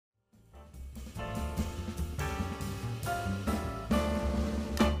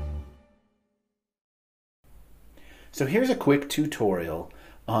So here's a quick tutorial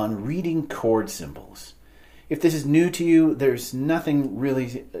on reading chord symbols. If this is new to you, there's nothing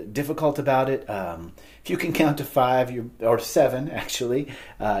really difficult about it. If you can count to 5, or 7 actually,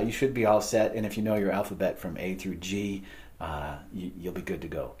 you should be all set. And if you know your alphabet from A through G, you'll be good to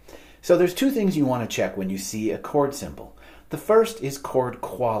go. So there's 2 things you want to check when you see a chord symbol. The first is chord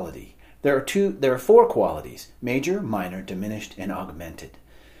quality. There are 4 qualities: major, minor, diminished, and augmented.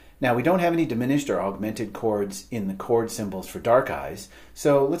 Now, we don't have any diminished or augmented chords in the chord symbols for dark eyes,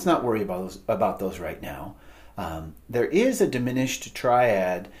 so let's not worry about those right now. There is a diminished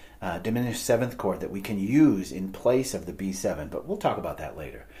triad, diminished 7th chord that we can use in place of the B7, but we'll talk about that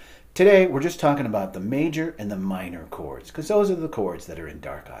later. Today, we're just talking about the major and the minor chords, because those are the chords that are in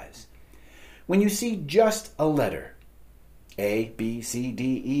dark eyes. When you see just a letter, A, B, C,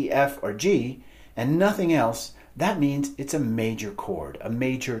 D, E, F, or G, and nothing else, that means it's a major chord, a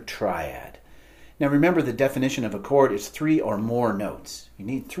major triad. Now remember, the definition of a chord is 3 or more notes. You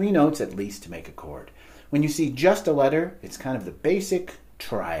need 3 notes at least to make a chord. When you see just a letter, it's kind of the basic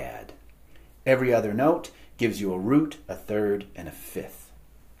triad. Every other note gives you a root, a third, and a fifth.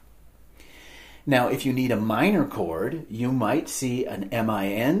 Now, if you need a minor chord, you might see an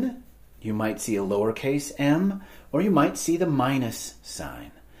MIN, you might see a lowercase m, or you might see the minus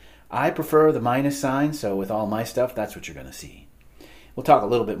sign. I prefer the minus sign, so with all my stuff, that's what you're going to see. We'll talk a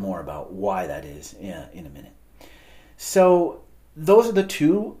little bit more about why that is in a minute. So those are the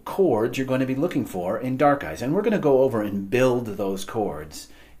 2 chords you're going to be looking for in dark eyes, and we're going to go over and build those chords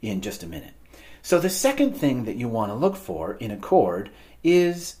in just a minute. So the second thing that you want to look for in a chord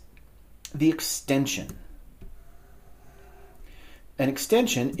is the extension. An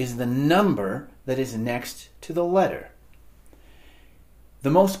extension is the number that is next to the letter. The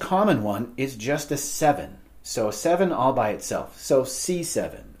most common one is just a 7. So a 7 all by itself. So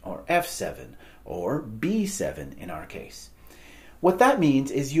C7 or F7 or B7 in our case. What that means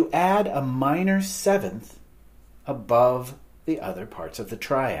is you add a minor 7th above the other parts of the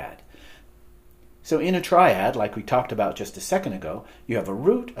triad. So in a triad, like we talked about just a second ago, you have a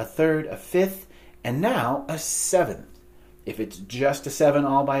root, a third, a fifth, and now a 7th. If it's just a 7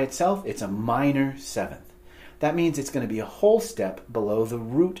 all by itself, it's a minor 7th. That means it's going to be a whole step below the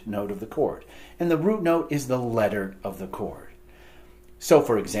root note of the chord. And the root note is the letter of the chord. So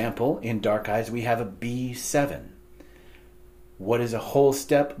for example, in dark eyes we have a B7. What is a whole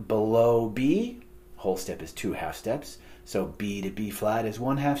step below B? Whole step is 2 half steps. So B to B flat is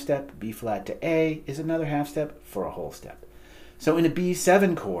 1 half step. B flat to A is another half step for a whole step. So in a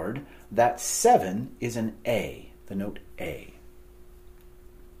B7 chord, that 7 is an A, the note A.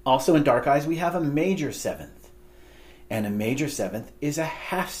 Also in dark eyes we have a major 7th. And a major 7th is a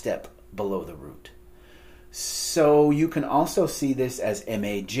half step below the root. So you can also see this as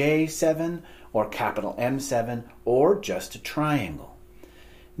MAJ7 or capital M7 or just a triangle.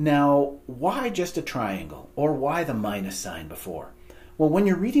 Now, why just a triangle, or why the minus sign before? Well, when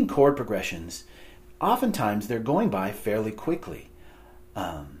you're reading chord progressions, oftentimes they're going by fairly quickly.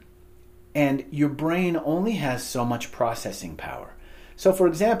 And your brain only has so much processing power. So for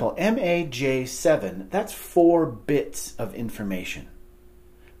example, MAJ7, that's 4 bits of information.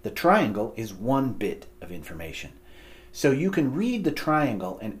 The triangle is 1 bit of information. So you can read the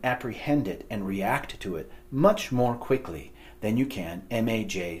triangle and apprehend it and react to it much more quickly than you can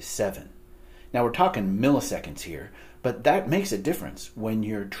MAJ7. Now we're talking milliseconds here, but that makes a difference when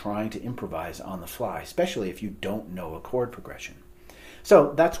you're trying to improvise on the fly, especially if you don't know a chord progression.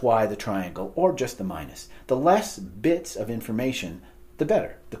 So that's why the triangle, or just the minus. The less bits of information, the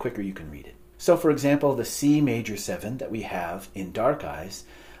better, the quicker you can read it. So for example, the C major 7 that we have in dark eyes,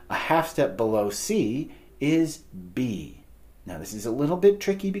 a half step below C is B. Now this is a little bit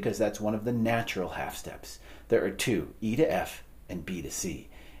tricky because that's one of the natural half steps. There are 2, E to F and B to C.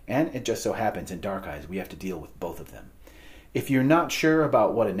 And it just so happens in dark eyes we have to deal with both of them. If you're not sure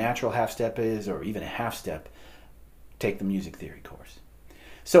about what a natural half step is, or even a half step, take the music theory course.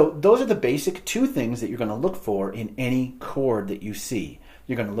 So those are the basic 2 things that you're going to look for in any chord that you see.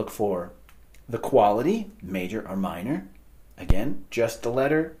 You're going to look for the quality, major or minor. Again, just the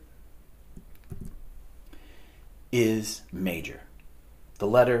letter is major. The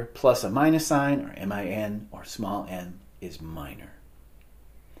letter plus a minus sign, or MIN, or small n, is minor.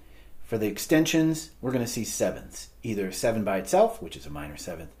 For the extensions, we're going to see 7ths, either 7 by itself, which is a minor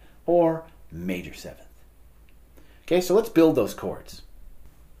 7th, or major 7th. Okay, so let's build those chords.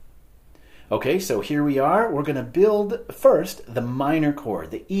 Okay, so here we are. We're going to build first the minor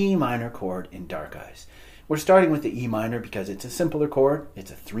chord, the E minor chord in dark eyes. We're starting with the E minor because it's a simpler chord.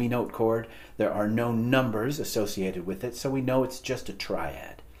 It's a 3-note chord. There are no numbers associated with it, so we know it's just a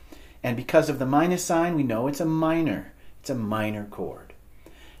triad. And because of the minus sign, we know it's a minor. It's a minor chord.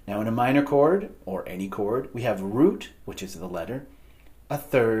 Now in a minor chord, or any chord, we have root, which is the letter, a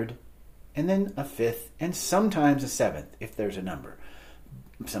third, and then a fifth, and sometimes a seventh, if there's a number.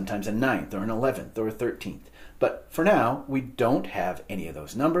 Sometimes a ninth, or an 11th, or a 13th. But for now, we don't have any of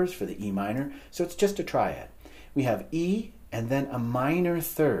those numbers for the E minor, so it's just a triad. We have E, and then a minor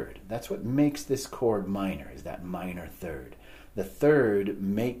third. That's what makes this chord minor, is that minor third. The third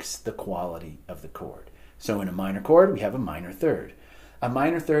makes the quality of the chord. So in a minor chord, we have a minor third. A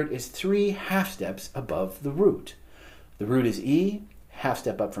minor third is 3 half steps above the root. The root is E, half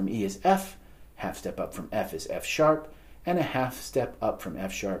step up from E is F, half step up from F is F sharp, and a half step up from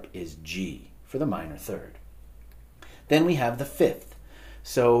F sharp is G for the minor third. Then we have the fifth.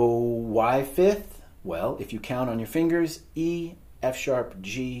 So why fifth? Well, if you count on your fingers, E, F sharp,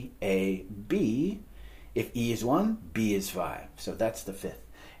 G, A, B. If E is 1, B is 5. So that's the fifth.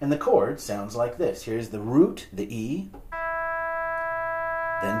 And the chord sounds like this. Here's the root, the E,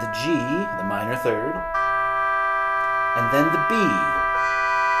 then the G, the minor third, and then the B.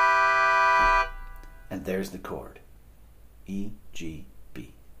 And there's the chord. E, G,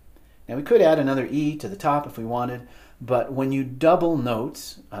 B. Now we could add another E to the top if we wanted, but when you double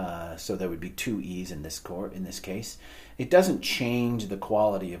notes, so there would be 2 E's in this chord, in this case, it doesn't change the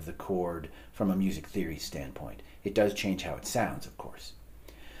quality of the chord from a music theory standpoint. It does change how it sounds, of course.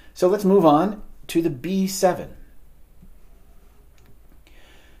 So let's move on to the B7.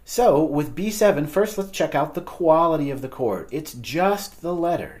 So with B7, first let's check out the quality of the chord. It's just the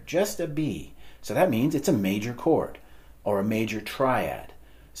letter, just a B. So that means it's a major chord, or a major triad.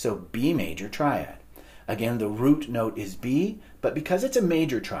 So B major triad. Again, the root note is B, but because it's a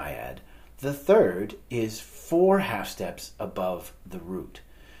major triad, the third is 4 half steps above the root.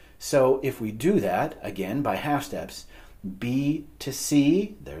 So if we do that, again, by half steps, B to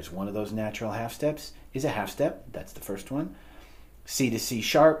C, there's one of those natural half steps, is a half step. That's the first one. C to C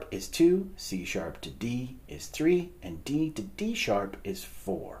sharp is 2, C sharp to D is 3, and D to D sharp is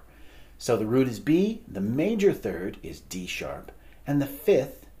 4. So the root is B, the major third is D sharp, and the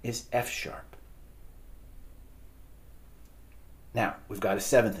fifth is F sharp. Now, we've got a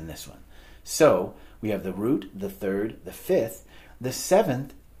seventh in this one. So we have the root, the third, the fifth. The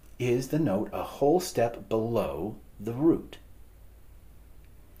seventh is the note a whole step below the root,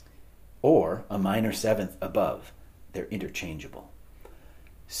 or a minor seventh above. They're interchangeable.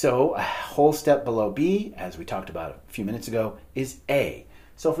 So a whole step below B, as we talked about a few minutes ago, is A.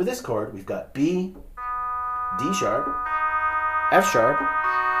 So for this chord, we've got B, D sharp, F sharp,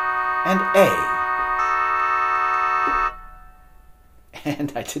 and A.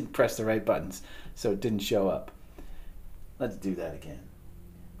 And I didn't press the right buttons, so it didn't show up. Let's do that again.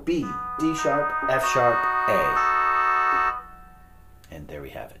 B, D sharp, F sharp, A. And there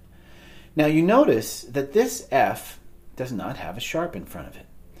we have it. Now you notice that this F does not have a sharp in front of it.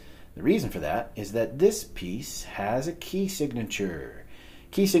 The reason for that is that this piece has a key signature.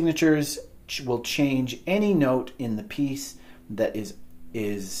 Key signatures will change any note in the piece that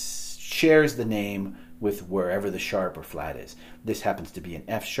shares the name with wherever the sharp or flat is. This happens to be an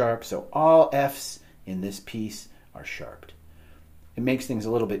F sharp, so all Fs in this piece are sharped. It makes things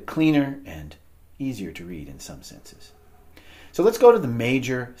a little bit cleaner and easier to read in some senses. So let's go to the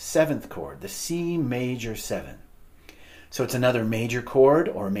major seventh chord, the C major 7. So it's another major chord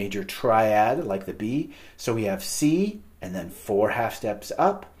or a major triad like the B. So we have C and then 4 half steps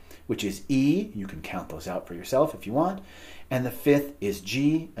up, which is E. You can count those out for yourself if you want. And the fifth is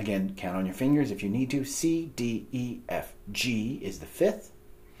G. Again, count on your fingers if you need to. C, D, E, F, G is the fifth.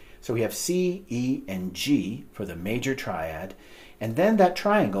 So we have C, E, and G for the major triad. And then that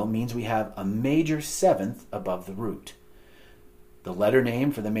triangle means we have a major seventh above the root. The letter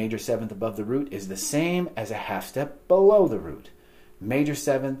name for the major seventh above the root is the same as a half step below the root. Major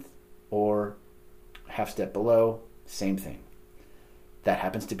seventh or half step below, same thing. That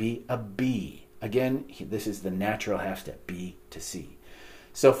happens to be a B. Again, this is the natural half step, B to C.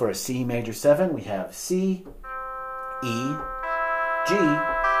 So for a C major 7, we have C, E, G,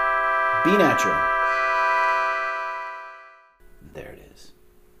 B natural. There it is.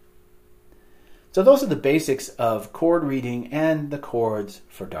 So those are the basics of chord reading and the chords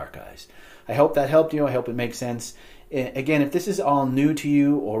for Dark Eyes. I hope that helped you. I hope it makes sense. Again, if this is all new to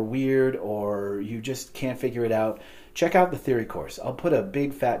you or weird or you just can't figure it out, check out the theory course. I'll put a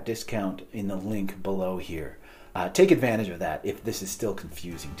big fat discount in the link below here. Take advantage of that if this is still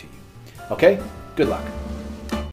confusing to you. Okay? Good luck.